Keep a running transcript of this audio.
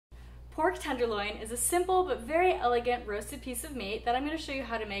Pork tenderloin is a simple but very elegant roasted piece of meat that I'm going to show you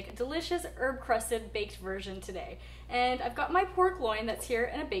how to make a delicious herb-crusted baked version today. And I've got my pork loin that's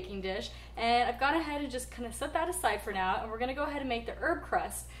here in a baking dish, and I've gone ahead and just kind of set that aside for now, and we're going to go ahead and make the herb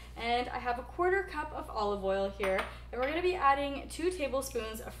crust. And I have a 1/4 cup of olive oil here, and we're going to be adding 2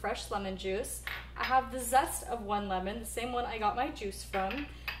 tablespoons of fresh lemon juice. I have the zest of 1 lemon, the same one I got my juice from,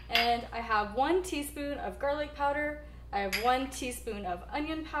 and I have 1 teaspoon of garlic powder, I have 1 teaspoon of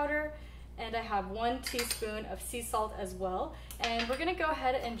onion powder, and I have 1 teaspoon of sea salt as well. And we're gonna go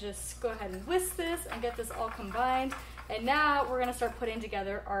ahead and whisk this and get this all combined. And now we're gonna start putting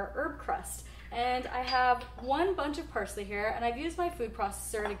together our herb crust. And I have 1 bunch of parsley here, and I've used my food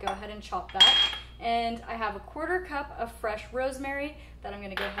processor to go ahead and chop that. And I have a 1/4 cup of fresh rosemary that I'm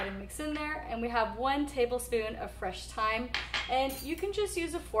gonna go ahead and mix in there. And we have 1 tablespoon of fresh thyme. And you can just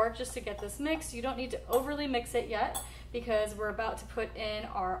use a fork just to get this mixed. You don't need to overly mix it yet, because we're about to put in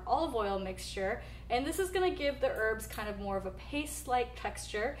our olive oil mixture, and this is going to give the herbs kind of more of a paste-like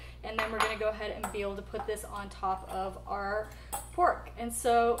texture, and then we're going to go ahead and be able to put this on top of our pork. And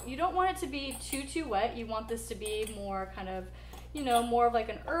so you don't want it to be too wet. You want this to be more kind of, you know, more of like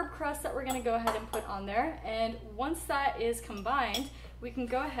an herb crust that we're going to go ahead and put on there. And once that is combined, we can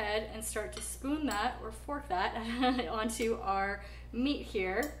go ahead and start to spoon that or fork that onto our meat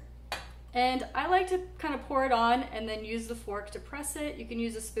here. And I like to kind of pour it on and then use the fork to press it. You can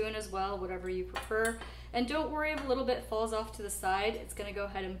use a spoon as well, whatever you prefer. And don't worry if a little bit falls off to the side. It's gonna go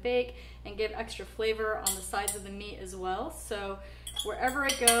ahead and bake and give extra flavor on the sides of the meat as well. So wherever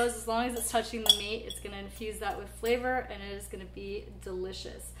it goes, as long as it's touching the meat, it's gonna infuse that with flavor, and it is gonna be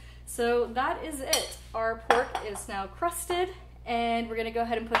delicious. So that is it. Our pork is now crusted, and we're gonna go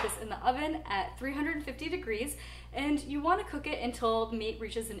ahead and put this in the oven at 350 degrees. And you want to cook it until the meat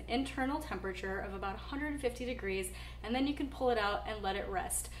reaches an internal temperature of about 150 degrees, and then you can pull it out and let it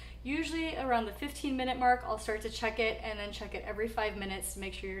rest. Usually around the 15-minute mark, I'll start to check it, and then check it every 5 minutes to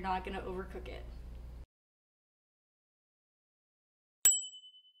make sure you're not going to overcook it.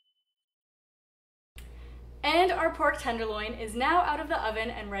 And our pork tenderloin is now out of the oven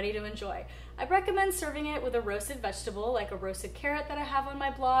and ready to enjoy. I recommend serving it with a roasted vegetable like a roasted carrot that I have on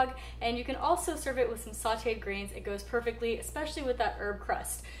my blog, and you can also serve it with some sauteed greens. It goes perfectly, especially with that herb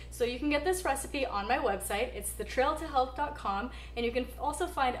crust. So you can get this recipe on my website. It's thetrailtohealth.com, and you can also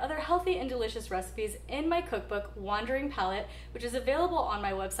find other healthy and delicious recipes in my cookbook, Wandering Palate, which is available on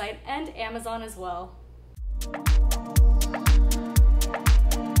my website and Amazon as well.